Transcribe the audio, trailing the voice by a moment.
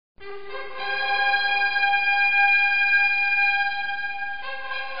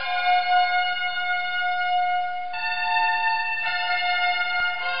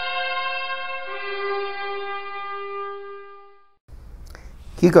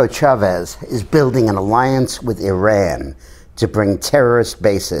Hugo Chavez is building an alliance with Iran to bring terrorist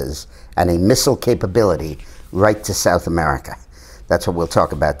bases and a missile capability right to South America. That's what we'll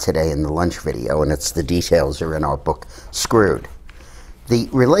talk about today in the lunch video, and the details are in our book, Screwed. The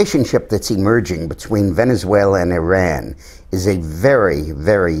relationship that's emerging between Venezuela and Iran is a very,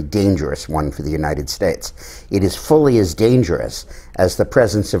 very dangerous one for the United States. It is fully as dangerous as the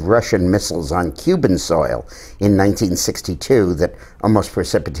presence of Russian missiles on Cuban soil in 1962 that almost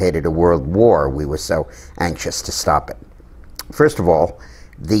precipitated a world war. We were so anxious to stop it. First of all,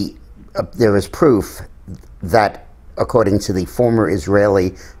 there is proof that, according to the former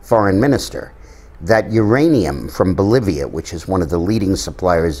Israeli foreign minister, that uranium from Bolivia, which is one of the leading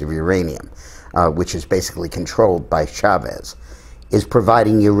suppliers of uranium, which is basically controlled by Chavez, is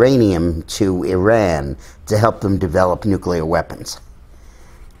providing uranium to Iran to help them develop nuclear weapons.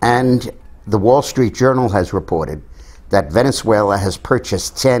 And the Wall Street Journal has reported that Venezuela has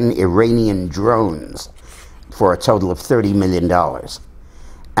purchased 10 Iranian drones for a total of $30 million.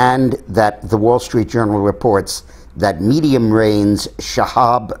 And that the Wall Street Journal reports that medium-range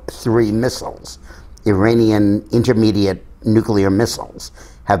Shahab-3 missiles, Iranian intermediate nuclear missiles,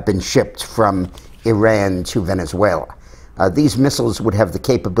 have been shipped from Iran to Venezuela. These missiles would have the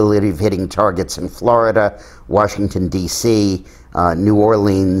capability of hitting targets in Florida, Washington, D.C., New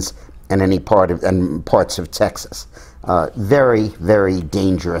Orleans, and parts of Texas. Very, very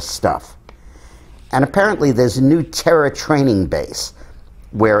dangerous stuff. And apparently there's a new terror training base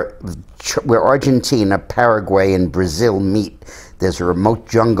where Argentina, Paraguay, and Brazil meet. There's a remote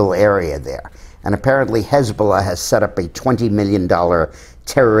jungle area there. And apparently Hezbollah has set up a $20 million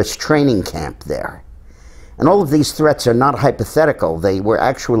terrorist training camp there. And all of these threats are not hypothetical. They were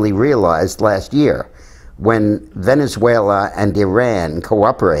actually realized last year when Venezuela and Iran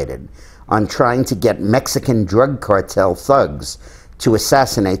cooperated on trying to get Mexican drug cartel thugs to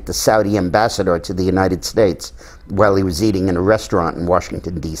assassinate the Saudi ambassador to the United States while he was eating in a restaurant in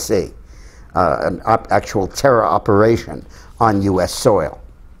Washington, D.C. An actual terror operation on U.S. soil.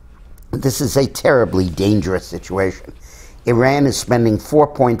 This is a terribly dangerous situation. Iran is spending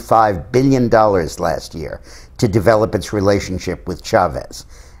 $4.5 billion last year to develop its relationship with Chavez.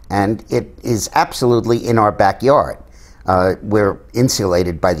 And it is absolutely in our backyard. We're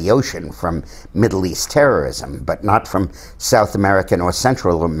insulated by the ocean from Middle East terrorism, but not from South American or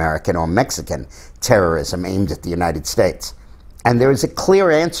Central American or Mexican terrorism aimed at the United States. And there is a clear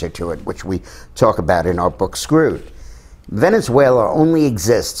answer to it, which we talk about in our book, Screwed. Venezuela only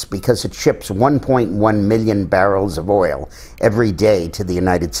exists because it ships 1.1 million barrels of oil every day to the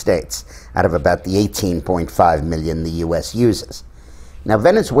United States, out of about the 18.5 million the U.S. uses. Now,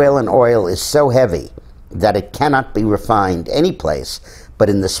 Venezuelan oil is so heavy that it cannot be refined any place but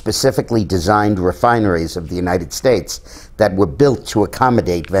in the specifically designed refineries of the United States that were built to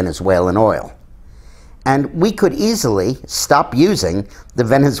accommodate Venezuelan oil. And we could easily stop using the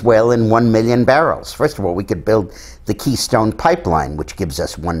Venezuelan 1 million barrels. First of all, we could build the Keystone Pipeline, which gives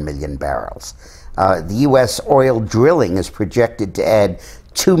us 1 million barrels. The U.S. oil drilling is projected to add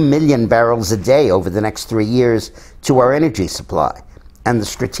 2 million barrels a day over the next 3 years to our energy supply. And the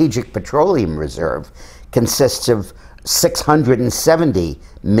Strategic Petroleum Reserve consists of 670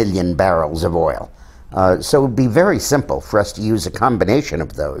 million barrels of oil. So it would be very simple for us to use a combination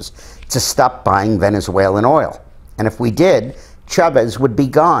of those to stop buying Venezuelan oil. And if we did, Chavez would be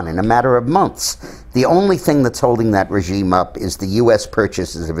gone in a matter of months. The only thing that's holding that regime up is the U.S.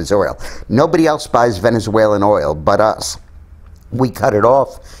 purchases of his oil. Nobody else buys Venezuelan oil but us. We cut it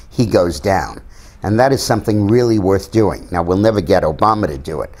off, he goes down. And that is something really worth doing. Now, we'll never get Obama to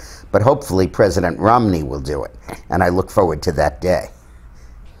do it, but hopefully President Romney will do it. And I look forward to that day.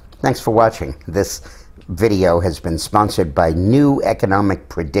 Thanks for watching. This video has been sponsored by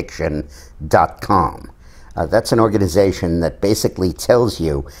neweconomicprediction.com. That's an organization that basically tells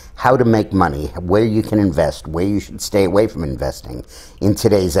you how to make money, where you can invest, where you should stay away from investing in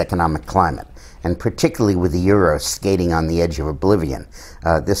today's economic climate. And particularly with the euro skating on the edge of oblivion,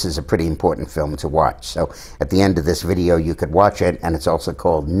 this is a pretty important film to watch. So at the end of this video, you could watch it, and it's also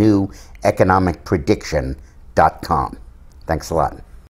called neweconomicprediction.com. Thanks a lot.